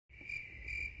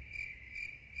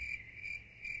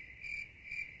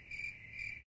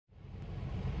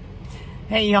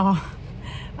Hey y'all,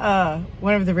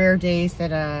 one of the rare days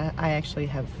that I actually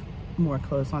have more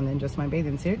clothes on than just my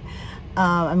bathing suit.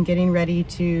 I'm getting ready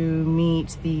to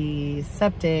meet the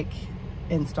septic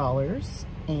installers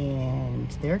and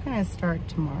they're gonna start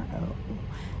tomorrow.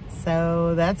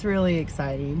 So that's really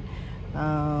exciting.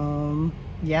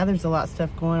 Yeah, there's a lot of stuff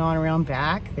going on around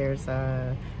back. There's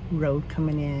a road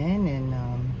coming in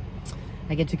and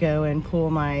I get to go and pull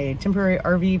my temporary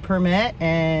RV permit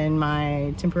and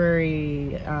my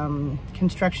temporary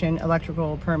construction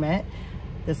electrical permit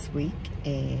this week,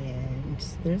 and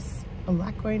there's a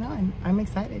lot going on. I'm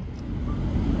excited.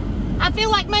 I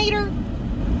feel like Mater,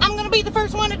 I'm gonna be the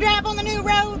first one to drive on the new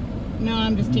road. No,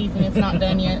 I'm just teasing, it's not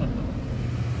done yet.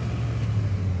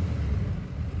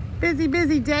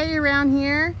 Busy day around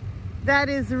here. That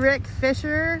is Rick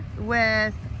Fisher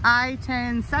with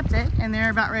I-10 Septic, and they're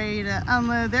about ready to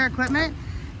unload their equipment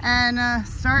and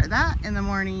start that in the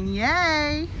morning.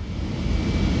 Yay!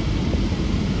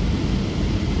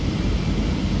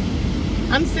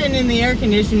 I'm sitting in the air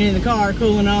conditioning in the car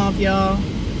cooling off, y'all.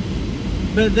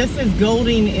 But this is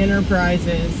Golding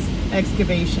Enterprises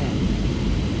excavation.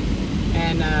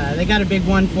 And they got a big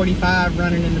 145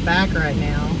 running in the back right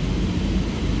now.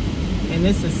 And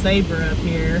this is Sabre up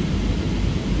here,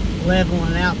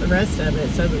 leveling out the rest of it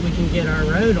so that we can get our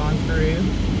road on through.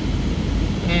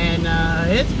 And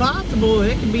it's possible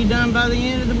it could be done by the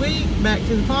end of the week. Back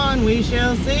to the pond, we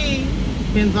shall see.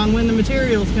 Depends on when the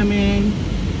materials come in.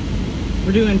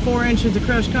 We're doing 4 inches of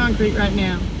crushed concrete right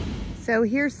now. So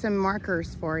here's some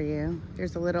markers for you.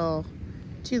 There's a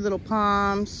two little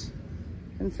palms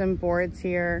and some boards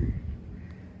here.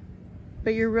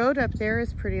 But your road up there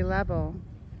is pretty level.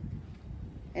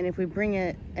 And if we bring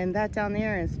it, and that down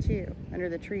there is too, under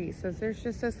the trees. So there's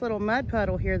just this little mud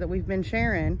puddle here that we've been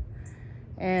sharing.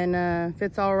 And if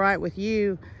it's all right with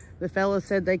you, the fellow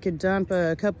said they could dump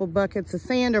a couple buckets of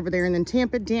sand over there and then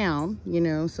tamp it down, you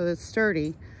know, so it's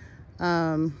sturdy.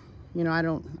 You know, I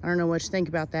don't know what you think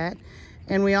about that.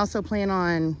 And we also plan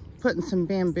on putting some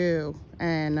bamboo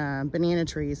and banana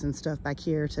trees and stuff back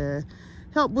here to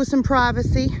help with some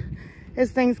privacy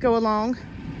as things go along.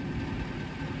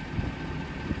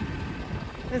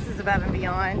 This is above and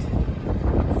beyond.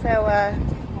 So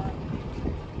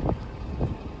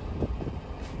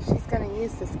she's gonna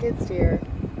use the skid steer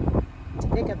to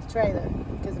pick up the trailer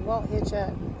because it won't hitch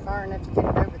up far enough to get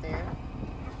it over there.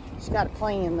 She's got a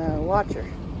plan though. Watch her.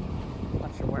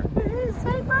 Watch her work.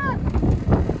 Say Brett.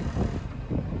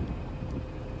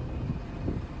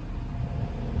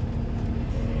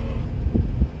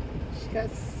 She's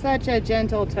got such a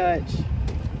gentle touch.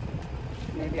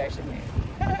 Maybe I should move.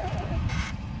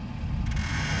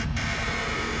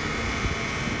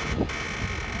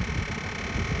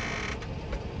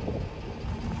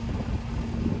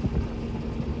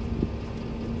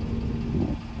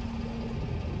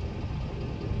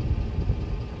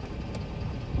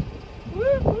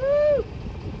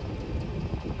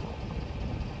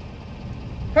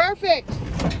 Perfect.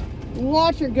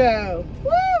 Watch her go.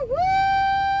 Woo,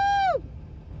 woo!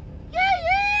 Yay,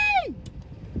 yay!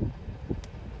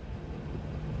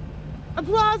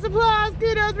 Applause, applause.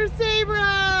 Kudos for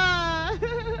Sabra.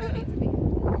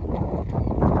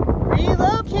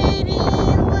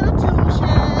 Relocating little tool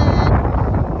shed.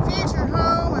 Future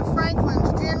home of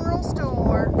Franklin's General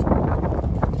Store.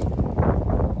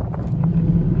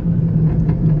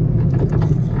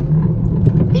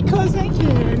 Because I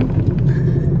can.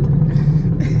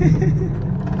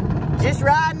 Just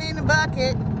riding in the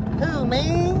bucket. Who,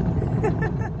 me?